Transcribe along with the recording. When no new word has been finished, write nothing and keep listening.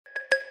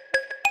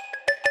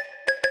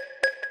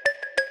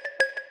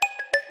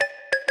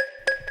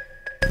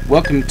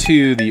Welcome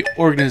to the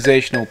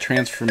Organizational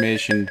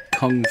Transformation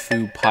Kung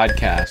Fu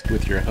Podcast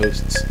with your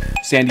hosts,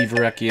 Sandi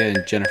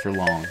and Jennifer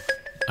Long.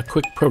 A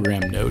quick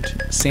program note,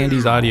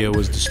 Sandi's audio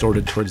was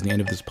distorted towards the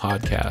end of this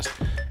podcast.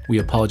 We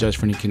apologize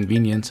for any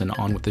inconvenience and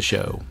on with the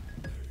show.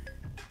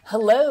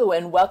 Hello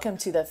and welcome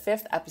to the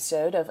 5th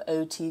episode of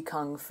OT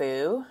Kung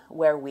Fu,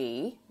 where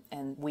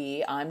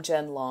I'm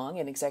Jen Long,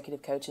 an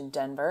executive coach in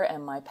Denver,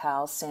 and my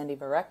pal Sandi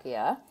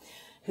Verrecchia,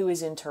 who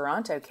is in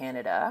Toronto,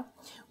 Canada.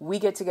 We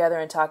get together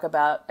and talk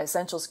about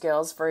essential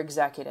skills for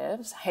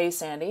executives. Hey,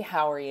 Sandi,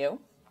 how are you?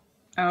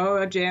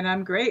 Oh, Jen,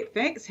 I'm great.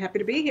 Thanks. Happy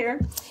to be here.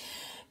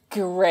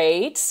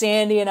 Great.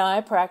 Sandi and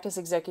I practice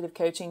executive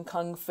coaching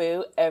Kung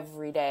Fu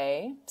every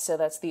day. So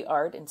that's the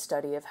art and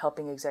study of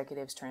helping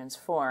executives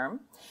transform.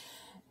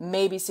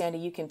 Maybe, Sandi,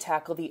 you can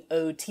tackle the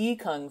OT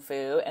Kung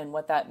Fu and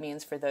what that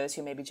means for those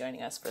who may be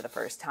joining us for the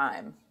first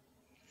time.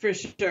 For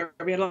sure.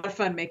 We had a lot of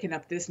fun making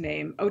up this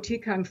name. OT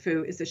Kung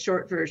Fu is the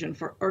short version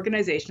for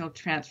Organizational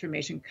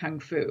Transformation Kung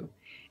Fu.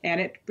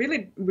 And it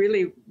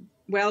really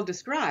well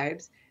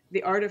describes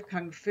the art of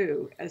Kung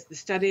Fu as the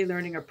study,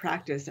 learning, or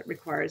practice that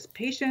requires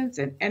patience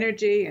and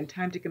energy and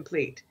time to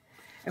complete.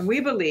 And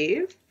we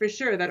believe, for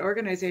sure, that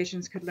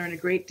organizations could learn a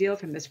great deal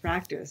from this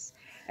practice.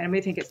 And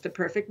we think it's the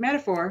perfect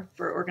metaphor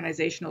for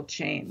organizational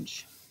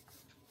change.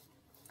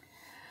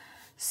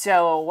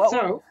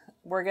 So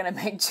we're going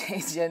to make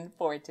change in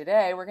for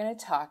today. We're going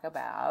to talk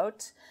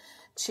about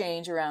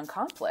change around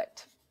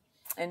conflict.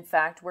 In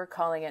fact, we're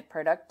calling it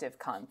productive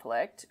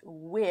conflict,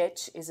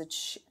 which is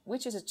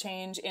a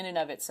change in and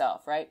of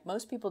itself, right?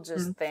 Most people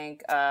just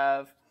think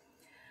of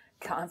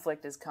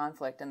conflict as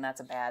conflict, and that's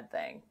a bad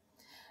thing.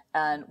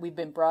 And we've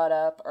been brought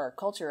up or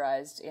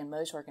culturized in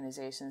most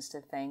organizations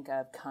to think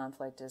of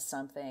conflict as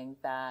something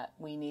that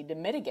we need to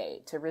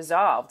mitigate, to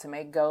resolve, to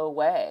make go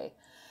away.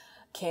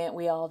 Can't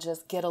we all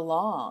just get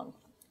along?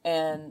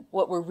 And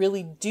what we're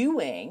really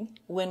doing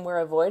when we're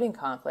avoiding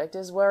conflict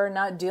is we're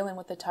not dealing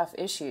with the tough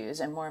issues.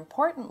 And more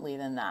importantly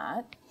than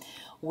that,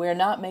 we're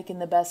not making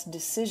the best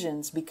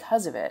decisions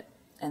because of it.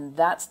 And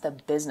that's the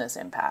business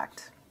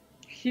impact.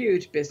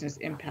 Huge business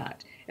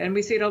impact. And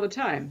we see it all the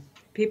time.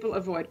 People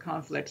avoid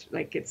conflict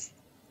like it's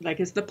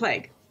the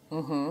plague,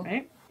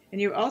 right?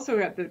 And you also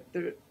have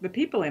the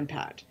people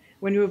impact.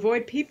 When you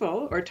avoid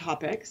people or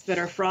topics that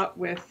are fraught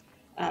with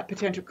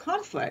potential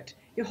conflict,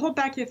 you hold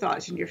back your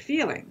thoughts and your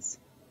feelings.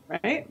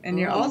 Right? And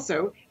you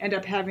also end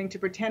up having to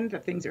pretend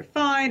that things are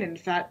fine. And in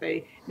fact,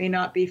 they may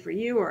not be for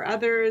you or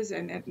others.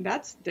 And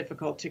that's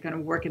difficult to kind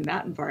of work in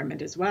that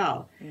environment as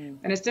well. And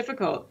it's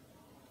difficult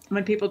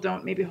when people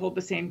don't maybe hold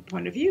the same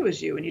point of view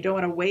as you, and you don't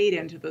want to wade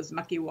into those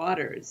mucky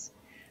waters.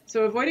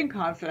 So avoiding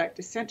conflict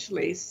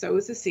essentially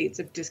sows the seeds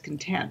of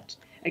discontent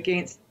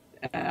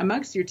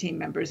amongst your team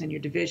members and your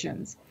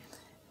divisions.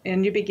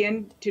 And you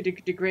begin to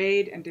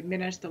degrade and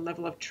diminish the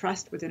level of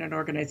trust within an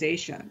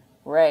organization.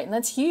 Right, and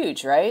that's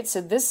huge, right?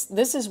 So this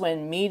is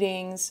when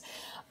meetings,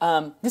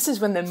 this is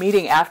when the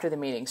meeting after the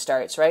meeting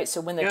starts, right? So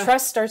when the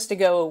trust starts to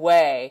go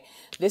away,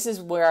 this is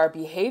where our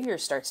behavior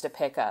starts to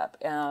pick up.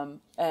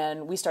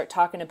 And we start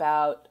talking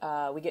about,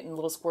 we get in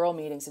little squirrel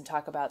meetings and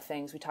talk about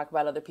things. We talk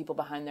about other people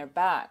behind their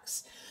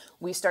backs.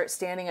 We start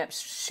standing up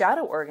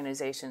shadow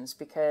organizations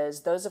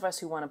because those of us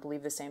who want to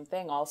believe the same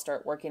thing all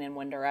start working in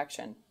one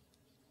direction.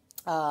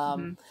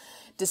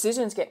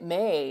 Decisions get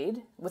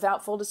made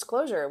without full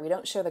disclosure. We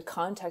don't share the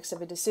context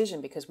of a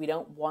decision because we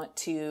don't want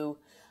to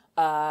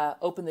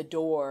open the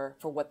door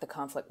for what the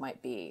conflict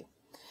might be.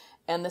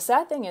 And the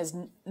sad thing is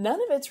none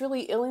of it's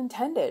really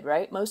ill-intended,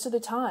 right? Most of the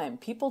time,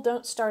 people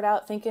don't start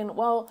out thinking,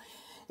 well,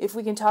 if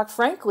we can talk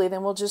frankly,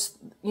 then we'll just,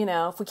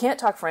 if we can't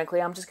talk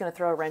frankly, I'm just going to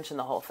throw a wrench in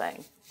the whole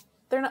thing.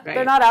 They're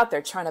not out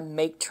there trying to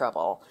make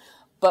trouble,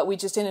 but we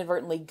just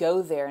inadvertently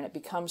go there and it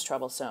becomes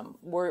troublesome.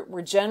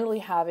 We're generally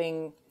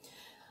having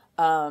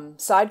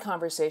side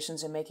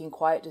conversations and making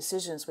quiet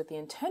decisions with the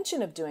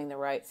intention of doing the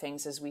right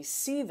things as we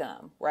see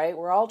them, right?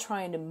 We're all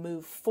trying to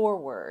move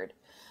forward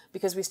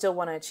because we still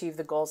want to achieve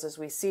the goals as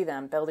we see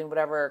them, building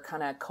whatever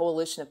kind of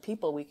coalition of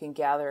people we can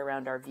gather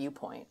around our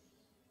viewpoint.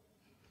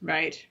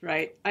 Right.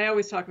 I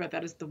always talk about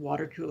that as the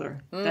water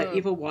cooler, that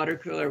evil water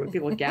cooler where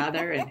people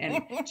gather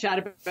and chat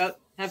about,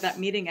 have that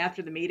meeting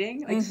after the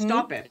meeting. Like,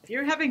 stop it. If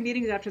you're having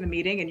meetings after the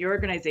meeting in your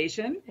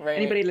organization,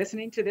 anybody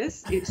listening to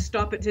this, you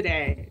stop it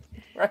today.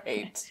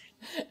 Right.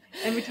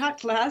 And we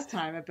talked last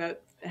time about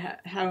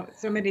how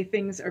so many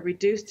things are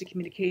reduced to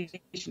communication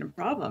and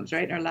problems,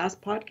 right? In our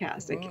last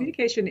podcast, that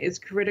communication is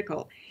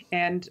critical.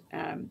 And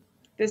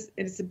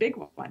it's a big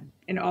one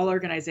in all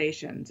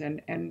organizations.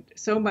 And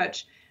so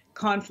much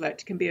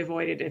conflict can be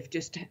avoided if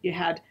just you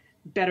had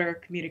better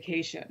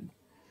communication.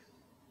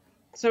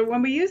 So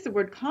when we use the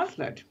word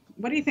conflict,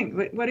 what do you think?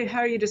 How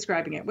are you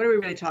describing it? What are we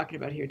really talking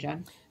about here,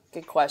 Jen?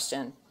 Good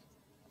question.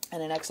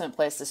 And an excellent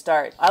place to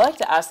start. I like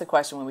to ask the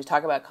question when we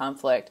talk about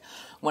conflict,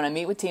 when I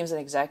meet with teams and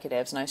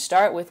executives, and I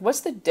start with, what's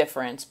the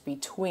difference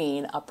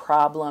between a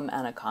problem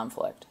and a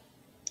conflict?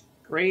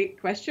 Great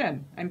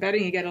question. I'm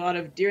betting you get a lot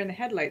of deer in the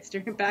headlights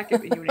staring back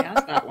at you when you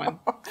ask that one.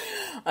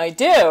 I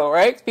do,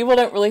 right? People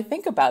don't really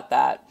think about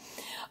that.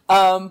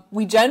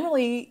 We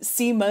generally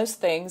see most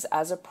things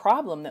as a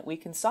problem that we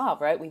can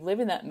solve, right? We live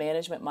in that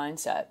management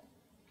mindset.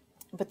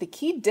 But the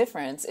key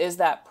difference is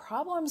that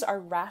problems are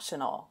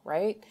rational,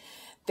 right?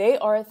 They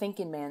are a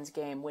thinking man's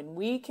game. When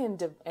we can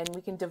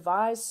we can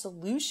devise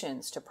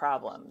solutions to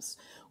problems.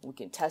 We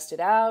can test it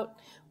out,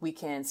 we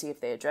can see if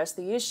they address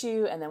the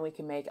issue, and then we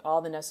can make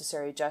all the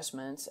necessary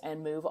adjustments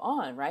and move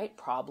on, right?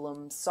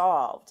 Problem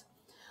solved.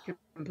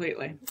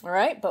 Completely. All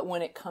right. But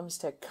when it comes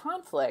to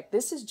conflict,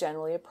 this is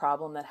generally a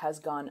problem that has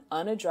gone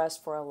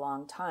unaddressed for a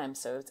long time.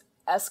 So it's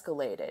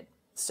escalated.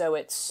 So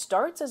it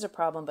starts as a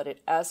problem, but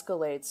it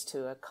escalates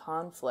to a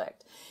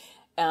conflict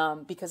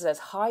because it has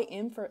high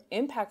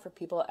impact for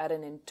people at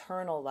an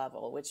internal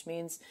level, which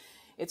means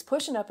it's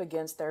pushing up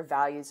against their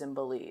values and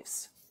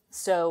beliefs.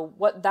 So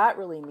what that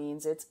really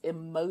means, it's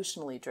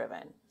emotionally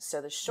driven.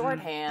 So the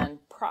shorthand,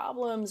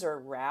 problems are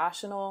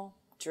rational,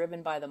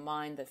 driven by the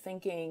mind, the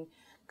thinking.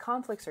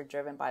 Conflicts are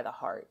driven by the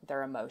heart.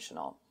 They're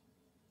emotional.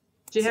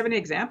 Do you have any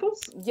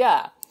examples?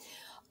 Yeah.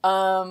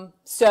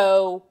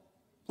 So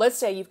let's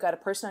say you've got a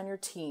person on your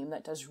team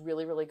that does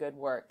really, really good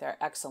work. They're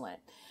excellent,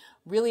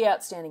 really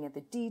outstanding at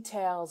the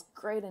details,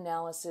 great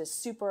analysis,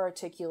 super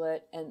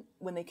articulate. And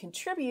when they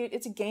contribute,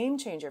 it's a game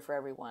changer for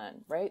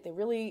everyone, right?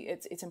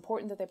 It's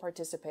important that they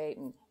participate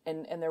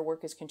and their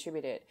work is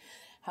contributed.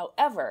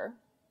 However,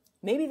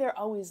 maybe they're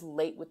always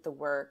late with the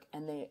work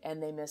and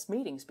they miss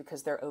meetings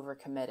because they're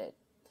overcommitted.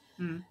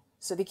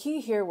 So the key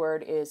here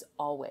word is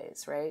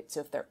always, right?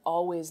 So if they're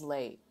always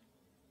late,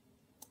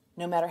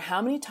 no matter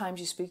how many times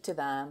you speak to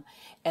them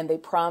and they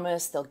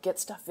promise they'll get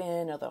stuff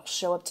in or they'll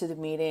show up to the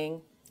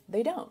meeting,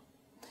 they don't.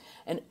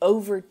 And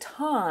over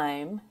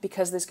time,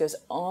 because this goes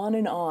on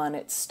and on,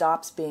 it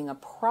stops being a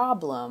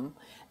problem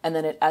and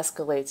then it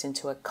escalates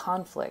into a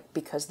conflict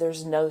because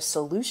there's no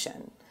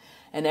solution.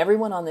 And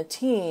everyone on the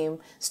team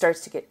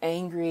starts to get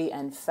angry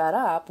and fed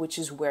up, which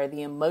is where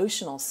the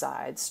emotional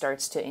side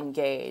starts to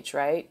engage,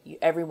 right?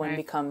 Everyone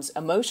becomes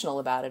emotional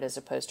about it as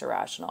opposed to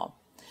rational.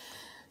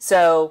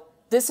 So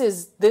this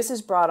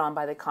is brought on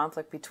by the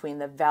conflict between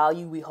the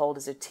value we hold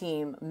as a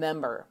team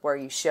member, where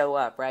you show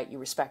up, right? You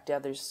respect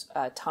others'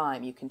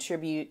 time, you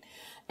contribute,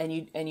 and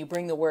you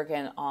bring the work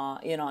in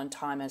on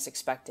time as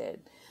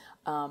expected.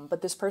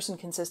 But this person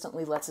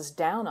consistently lets us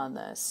down on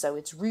this. So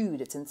it's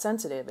rude, it's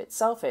insensitive, it's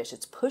selfish,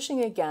 it's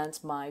pushing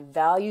against my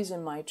values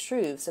and my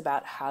truths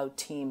about how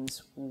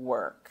teams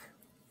work.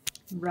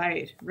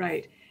 Right.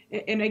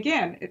 And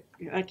again,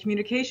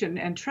 communication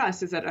and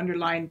trust is that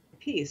underlying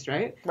piece,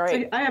 right?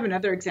 So I have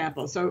another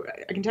example. So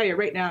I can tell you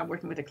right now, I'm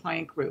working with a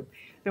client group.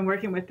 Been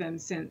working with them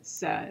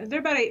since, they're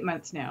about 8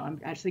 months now. I'm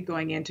actually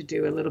going in to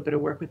do a little bit of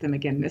work with them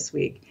again this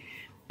week.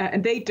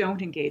 And they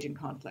don't engage in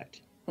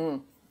conflict.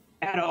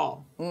 At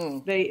all.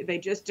 They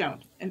just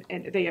don't, and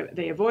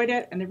they avoid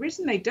it. And the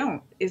reason they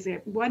don't is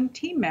that one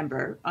team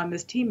member on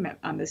this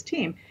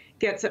team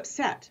gets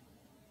upset.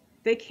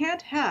 They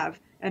can't have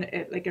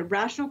a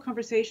rational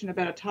conversation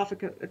about a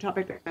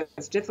topic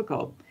that's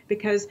difficult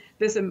because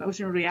this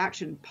emotional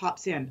reaction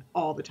pops in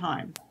all the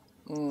time.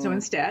 So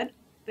instead,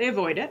 they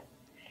avoid it.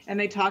 And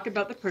they talk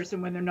about the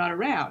person when they're not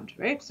around,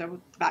 right?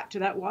 So back to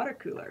that water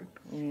cooler.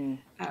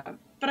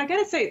 But I got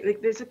to say,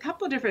 there's a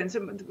couple of different,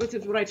 which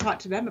is what I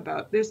talked to them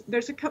about.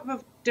 There's a couple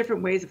of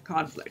different ways of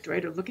conflict,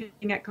 right? Or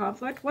looking at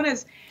conflict. One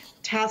is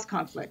task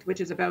conflict,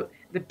 which is about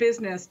the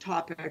business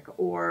topic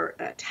or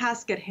a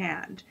task at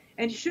hand.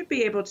 And you should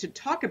be able to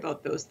talk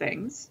about those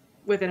things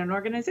within an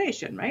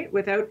organization, right?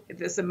 Without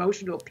this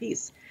emotional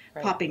piece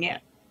popping in,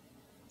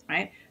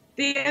 right?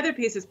 The other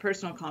piece is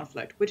personal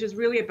conflict, which is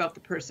really about the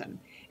person.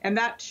 And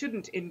that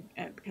shouldn't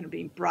kind of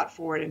be brought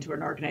forward into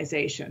an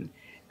organization.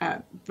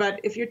 But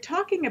if you're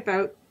talking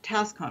about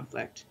task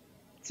conflict,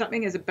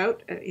 something is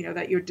about,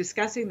 that you're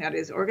discussing that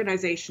is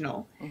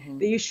organizational,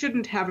 that you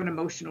shouldn't have an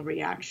emotional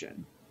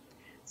reaction.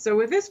 So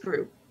with this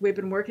group, we've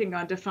been working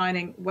on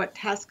defining what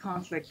task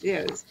conflict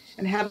is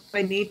and how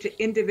I need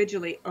to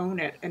individually own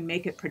it and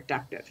make it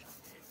productive.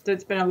 So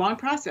it's been a long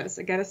process,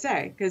 I got to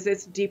say, because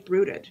it's deep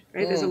rooted,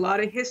 right? There's a lot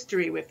of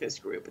history with this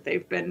group.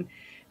 They've been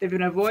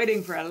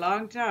avoiding for a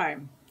long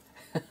time.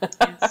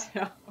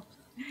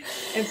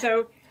 and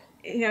so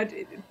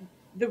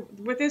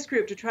with this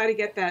group, to try to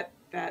get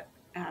that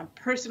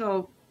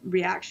personal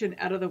reaction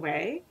out of the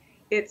way,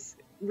 it's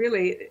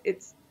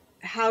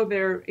how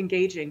they're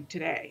engaging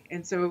today.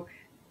 And so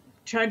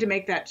trying to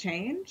make that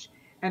change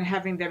and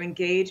having them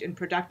engage in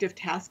productive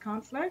task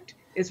conflict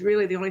is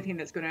really the only thing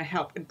that's going to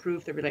help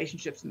improve the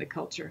relationships and the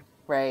culture.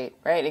 Right,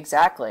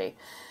 exactly.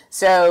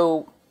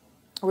 So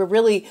we're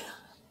really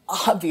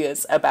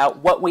obvious about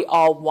what we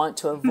all want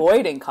to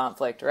avoid in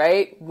conflict,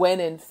 right? When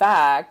in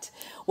fact,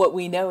 what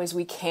we know is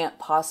we can't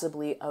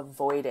possibly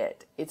avoid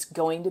it. It's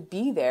going to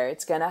be there.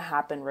 It's going to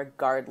happen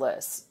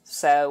regardless.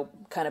 So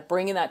kind of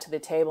bringing that to the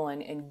table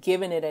and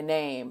giving it a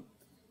name.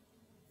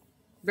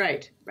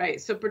 Right.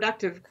 So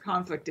productive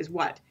conflict is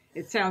what?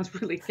 It sounds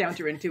really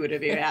counterintuitive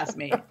if you ask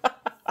me.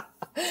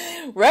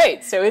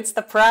 Right. So it's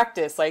the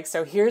practice.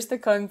 So here's the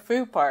Kung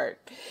Fu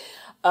part.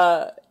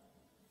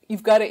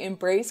 You've got to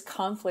embrace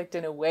conflict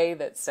in a way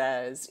that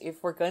says,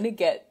 if we're going to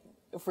get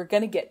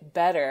to get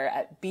better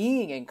at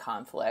being in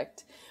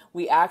conflict,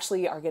 we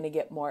actually are going to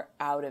get more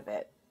out of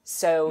it.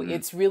 So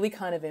it's really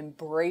kind of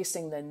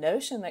embracing the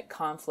notion that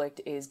conflict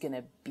is going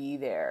to be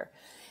there.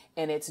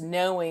 And it's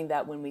knowing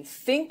that when we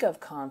think of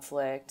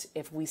conflict,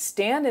 if we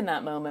stand in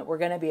that moment, we're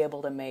going to be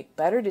able to make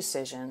better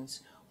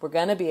decisions. We're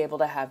going to be able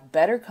to have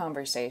better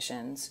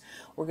conversations.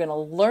 We're going to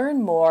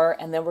learn more,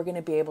 and then we're going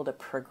to be able to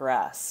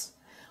progress.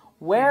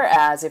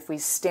 Whereas if we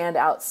stand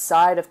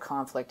outside of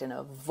conflict and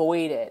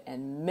avoid it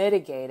and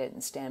mitigate it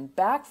and stand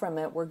back from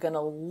it, we're going to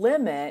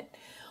limit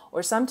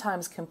or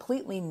sometimes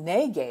completely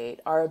negate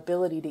our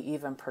ability to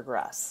even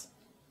progress.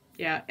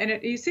 Yeah,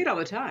 and you see it all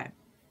the time.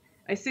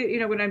 I see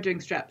it, when I'm doing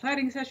strat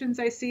planning sessions,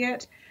 I see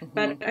it.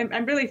 But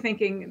I'm really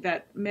thinking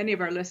that many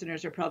of our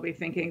listeners are probably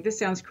thinking, this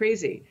sounds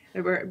crazy.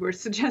 That we're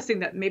suggesting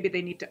that maybe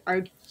they need to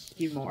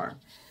argue more.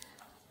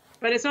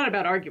 But it's not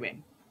about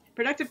arguing.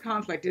 Productive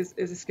conflict is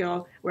a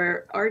skill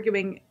where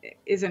arguing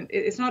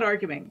it's not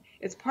arguing.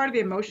 It's part of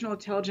the emotional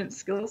intelligence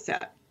skill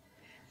set.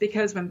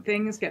 Because when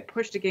things get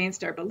pushed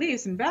against our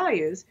beliefs and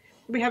values,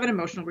 we have an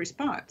emotional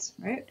response,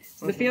 right?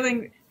 So the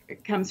feeling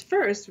comes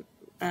first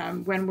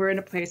when we're in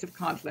a place of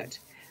conflict.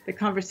 The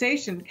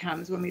conversation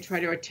comes when we try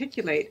to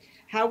articulate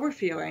how we're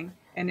feeling,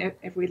 and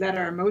if we let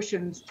our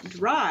emotions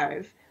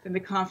drive, then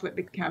the conflict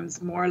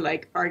becomes more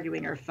like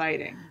arguing or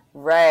fighting.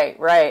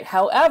 Right.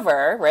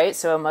 However,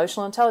 so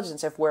emotional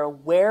intelligence, if we're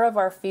aware of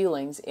our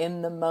feelings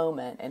in the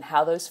moment and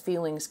how those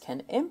feelings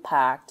can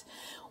impact,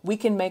 we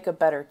can make a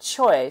better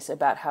choice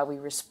about how we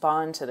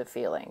respond to the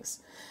feelings.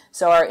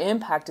 So our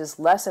impact is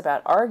less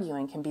about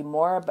arguing, can be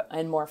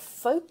more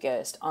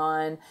focused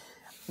on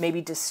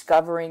maybe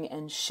discovering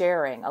and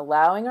sharing,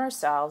 allowing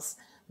ourselves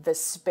the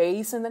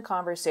space in the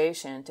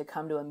conversation to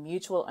come to a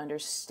mutual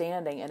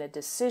understanding and a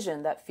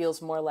decision that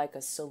feels more like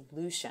a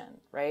solution,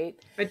 right?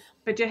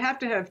 But you have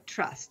to have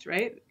trust,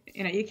 right?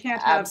 You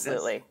can't have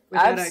this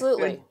without a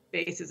good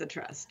basis of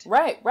trust.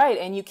 Right.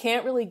 And you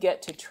can't really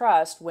get to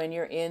trust when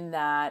you're in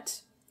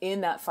that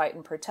fight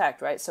and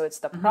protect, right? So it's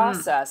the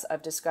process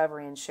of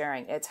discovery and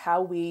sharing. It's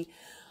how we,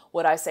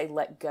 what I say,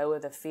 let go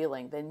of the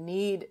feeling, the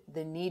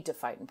need to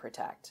fight and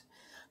protect.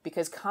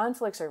 Because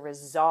conflicts are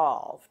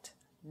resolved,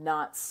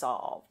 not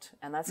solved.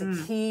 And that's a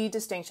key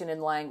distinction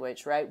in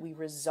language, right? We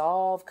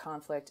resolve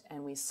conflict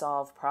and we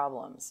solve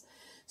problems.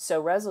 So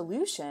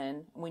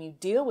resolution, when you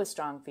deal with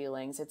strong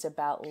feelings, it's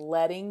about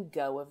letting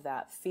go of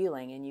that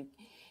feeling.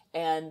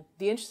 And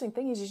the interesting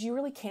thing is you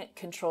really can't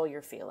control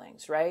your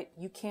feelings, right?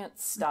 You can't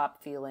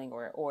stop feeling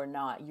or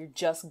not. You're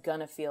just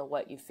gonna feel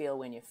what you feel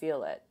when you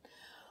feel it.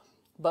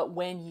 But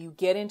when you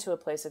get into a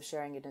place of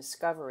sharing and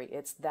discovery,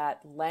 it's that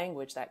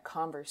language, that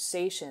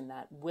conversation,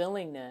 that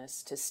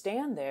willingness to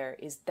stand there,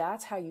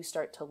 that's how you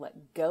start to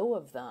let go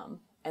of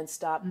them and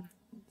stop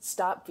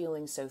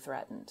feeling so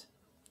threatened.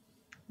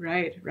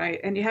 Right.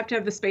 And you have to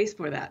have the space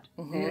for that.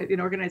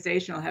 An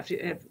organization will have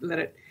to let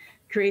it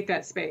create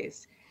that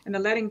space. And the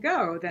letting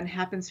go then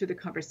happens through the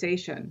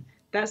conversation.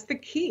 That's the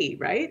key,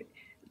 right?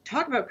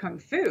 Talk about Kung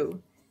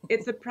Fu.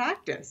 It's a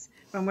practice.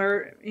 When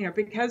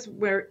because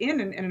we're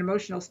in an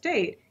emotional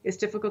state, it's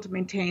difficult to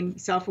maintain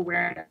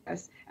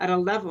self-awareness at a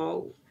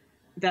level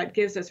that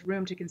gives us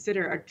room to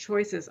consider our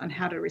choices on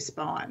how to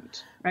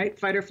respond, right?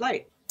 Fight or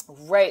flight.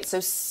 Right. So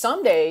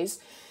some days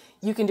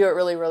you can do it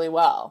really, really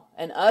well.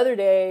 And other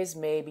days,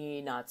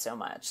 maybe not so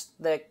much.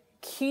 The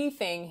key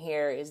thing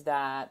here is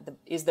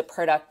the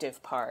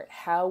productive part.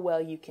 How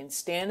well you can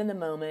stand in the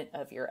moment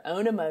of your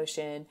own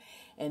emotion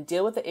and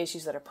deal with the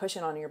issues that are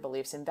pushing on your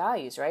beliefs and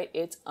values, right?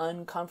 It's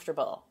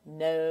uncomfortable,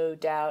 no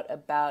doubt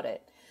about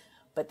it.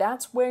 But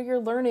that's where your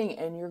learning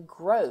and your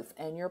growth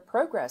and your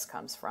progress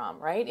comes from,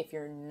 right? If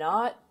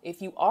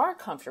you are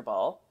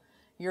comfortable,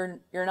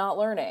 you're not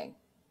learning.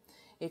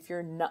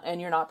 You're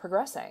not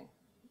progressing.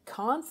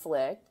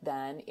 Conflict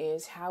then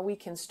is how we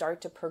can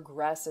start to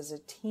progress as a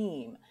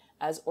team,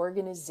 as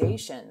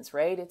organizations,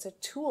 right? It's a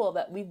tool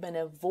that we've been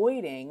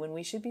avoiding when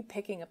we should be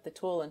picking up the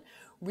tool and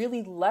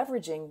really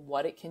leveraging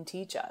what it can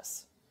teach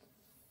us.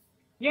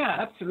 Yeah,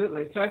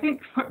 absolutely. So I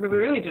think what we're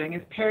really doing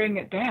is paring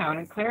it down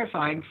and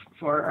clarifying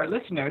for our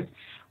listeners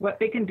what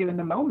they can do in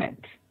the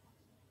moment.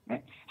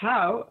 Right?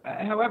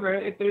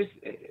 However,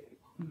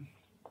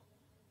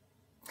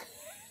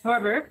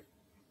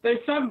 there's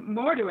some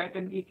more to it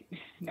than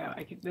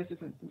this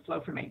isn't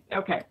flow for me.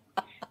 Okay.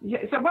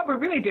 So what we're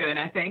really doing,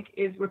 I think,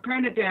 is we're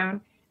paring it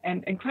down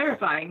and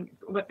clarifying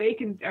what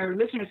our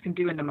listeners can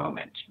do in the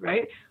moment,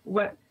 right?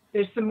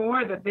 There's some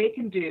more that they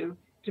can do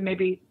to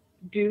maybe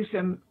do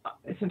some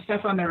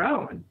stuff on their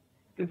own,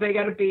 because they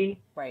got to be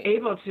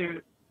able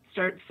to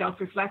start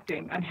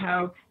self-reflecting on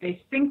how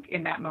they think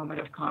in that moment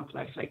of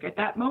conflict. Like at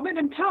that moment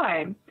in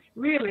time,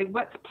 really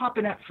what's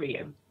popping up for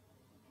you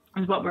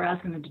is what we're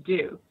asking them to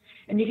do.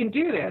 And you can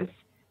do this,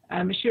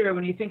 I'm sure,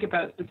 when you think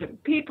about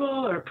specific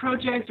people or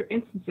projects or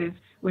instances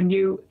when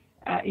you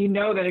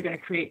know that are going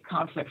to create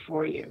conflict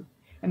for you.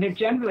 And they're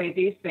generally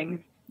these things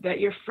that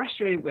you're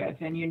frustrated with,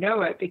 and you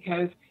know it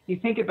because you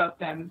think about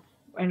them.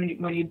 And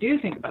when you do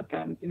think about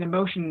them, the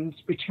emotions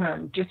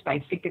return just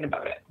by thinking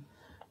about it.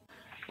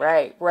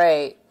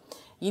 Right.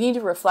 You need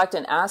to reflect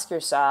and ask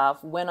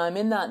yourself, when I'm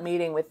in that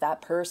meeting with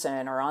that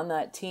person or on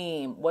that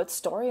team, what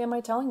story am I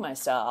telling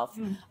myself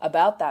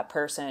about that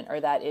person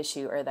or that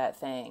issue or that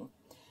thing?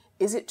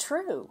 Is it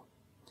true?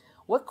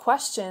 What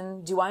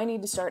question do I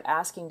need to start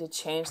asking to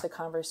change the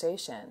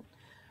conversation,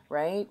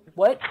 right?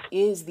 What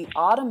is the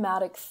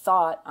automatic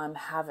thought I'm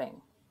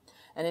having?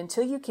 And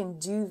until you can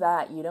do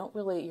that, you're not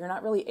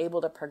really able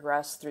to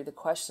progress through the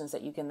questions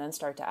that you can then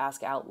start to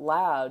ask out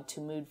loud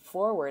to move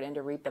forward and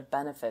to reap the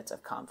benefits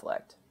of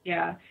conflict.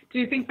 Yeah. Do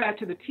you think back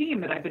to the team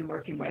that I've been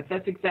working with?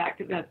 That's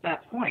exactly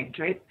that point,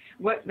 right?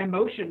 What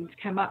emotions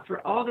come up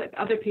for all the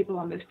other people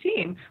on this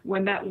team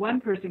when that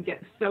one person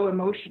gets so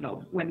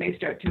emotional when they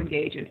start to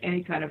engage in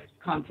any kind of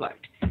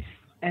conflict?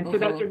 And so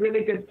that's a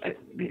really good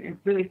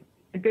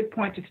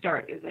point to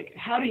start. Is like,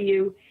 how do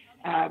you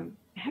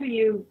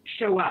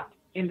show up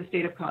in the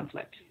state of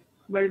conflict?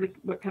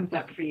 What comes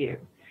up for you?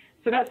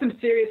 So that's some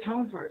serious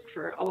homework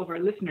for all of our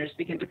listeners to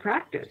begin to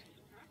practice.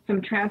 Some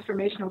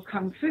transformational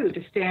kung fu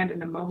to stand in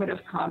the moment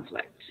of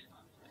conflict.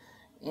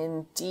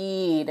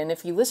 Indeed. And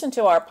if you listen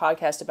to our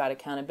podcast about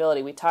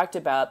accountability, we talked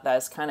about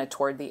this kind of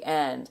toward the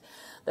end.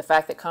 The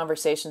fact that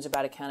conversations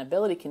about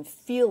accountability can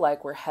feel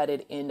like we're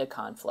headed into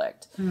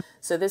conflict.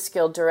 So this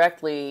skill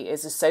directly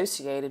is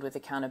associated with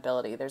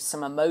accountability. There's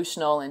some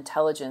emotional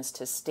intelligence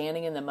to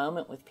standing in the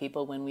moment with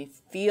people when we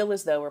feel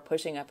as though we're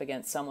pushing up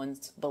against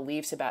someone's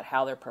beliefs about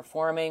how they're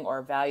performing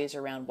or values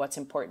around what's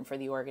important for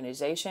the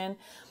organization.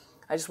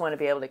 I just want to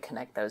be able to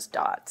connect those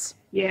dots.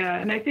 Yeah,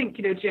 and I think,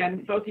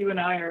 Jen, both you and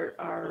I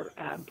are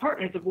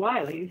partners of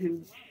Wiley,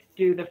 who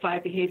do the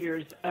 5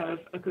 behaviors of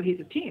a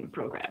cohesive team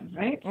program,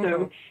 right?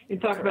 So you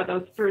talk about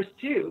those first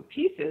 2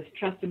 pieces,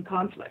 trust and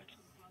conflict.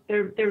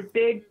 They're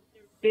big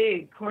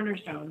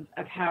cornerstones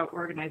of how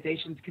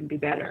organizations can be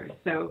better.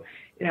 So,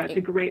 it's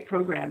a great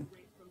program.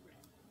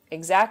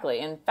 Exactly.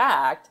 In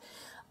fact,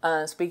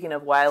 speaking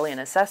of Wiley and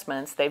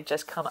assessments, they've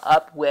just come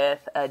up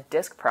with a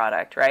disc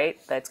product, right?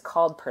 That's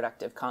called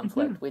Productive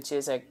Conflict, which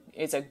is a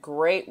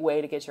great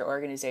way to get your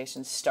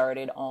organization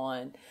started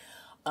on,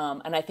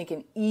 and I think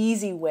an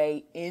easy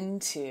way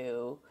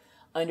into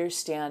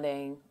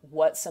understanding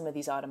what some of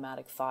these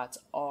automatic thoughts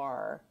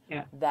are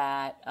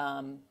that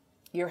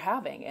you're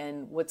having.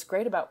 And what's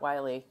great about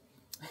Wiley,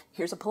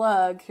 here's a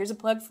plug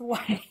for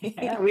Wiley.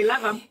 Yeah, we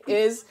love them.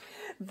 Is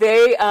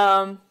they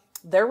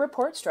their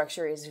report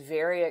structure is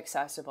very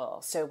accessible.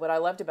 So what I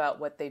loved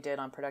about what they did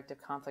on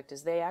Productive Conflict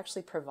is they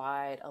actually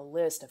provide a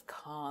list of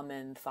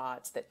common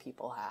thoughts that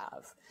people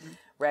have,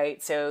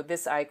 right? So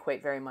this I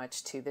equate very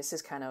much to, this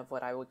is kind of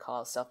what I would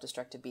call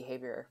self-destructive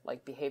behavior,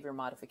 like behavior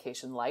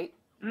modification light,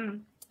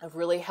 of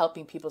really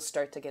helping people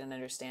start to get an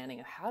understanding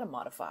of how to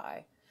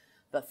modify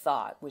the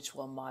thought, which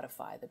will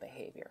modify the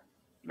behavior.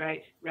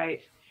 Right.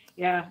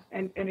 Yeah,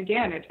 and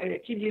again,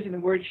 I keep using the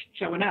word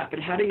showing up,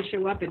 and how do you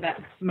show up in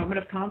that moment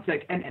of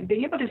conflict and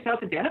being able to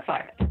self-identify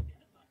it?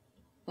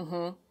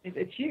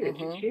 It's huge.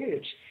 It's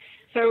huge.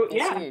 So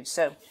it's huge.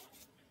 So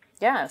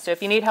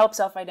if you need help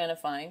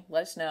self-identifying,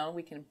 let us know.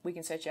 We can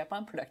set you up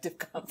on productive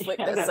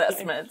conflict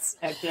assessments.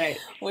 That's right.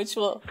 Which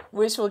will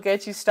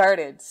get you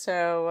started.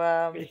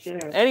 So For sure.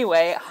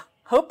 Anyway,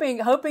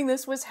 hoping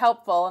this was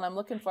helpful, and I'm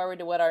looking forward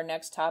to what our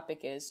next topic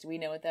is. Do we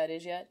know what that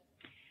is yet?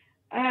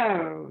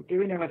 Oh, do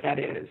we know what that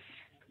is?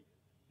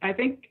 I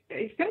think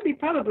it's going to be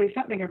probably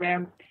something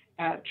around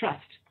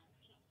trust.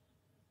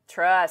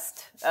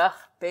 Trust. Ugh,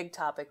 big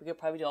topic. We could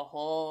probably do a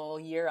whole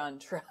year on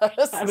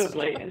trust.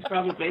 Probably.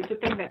 It's a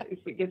thing that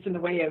gets in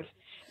the way of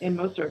in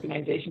most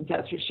organizations,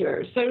 that's for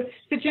sure. So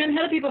Jen,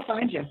 how do people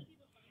find you?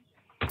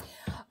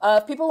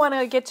 If people want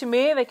to get to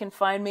me, they can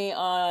find me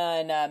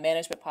on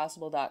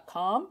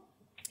managementpossible.com.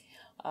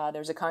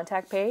 There's a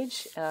contact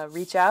page.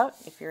 Reach out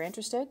if you're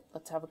interested.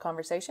 Let's have a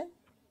conversation.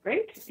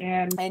 Great.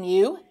 And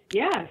you?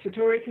 Yeah,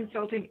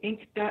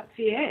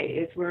 SatoriConsultingInc.ca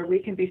is where we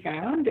can be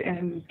found.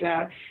 And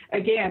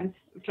again,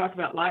 we talked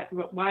about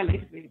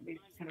Wiley. We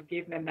kind of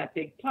gave them that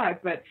big plug,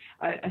 but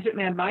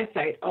certainly on my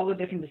site, all the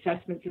different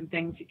assessments and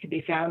things can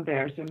be found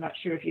there. So I'm not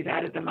sure if you've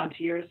added them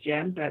onto yours,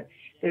 Jen, but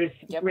there's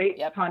great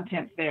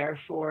content there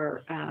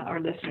for our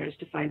listeners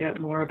to find out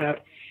more about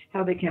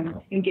how they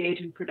can engage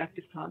in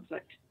productive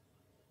conflict.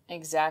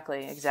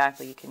 Exactly.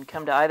 You can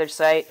come to either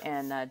site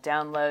and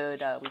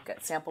download. We've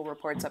got sample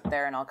reports up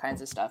there and all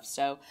kinds of stuff.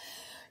 So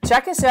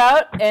check us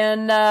out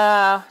and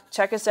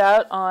check us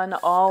out on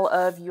all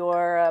of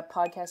your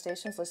podcast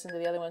stations. Listen to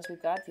the other ones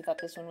we've got if you thought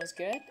this one was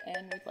good,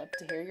 and we'd love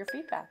to hear your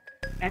feedback.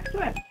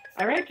 Excellent.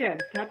 All right, Jen.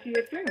 Talk to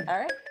you soon.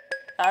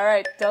 All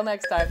right. Till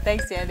next time.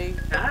 Thanks, Sandy.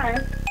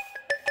 Bye.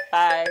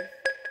 Bye.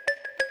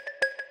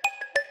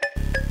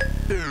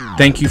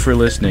 Thank you for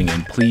listening,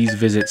 and please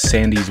visit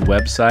Sandy's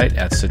website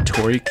at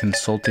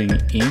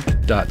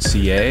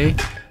SatoriConsultingInc.ca.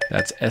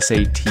 That's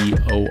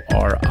SATORI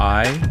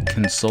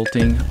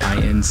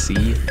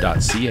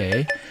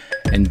consultinginc.ca,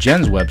 and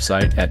Jen's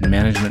website at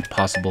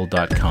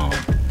managementpossible.com.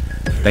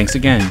 Thanks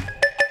again.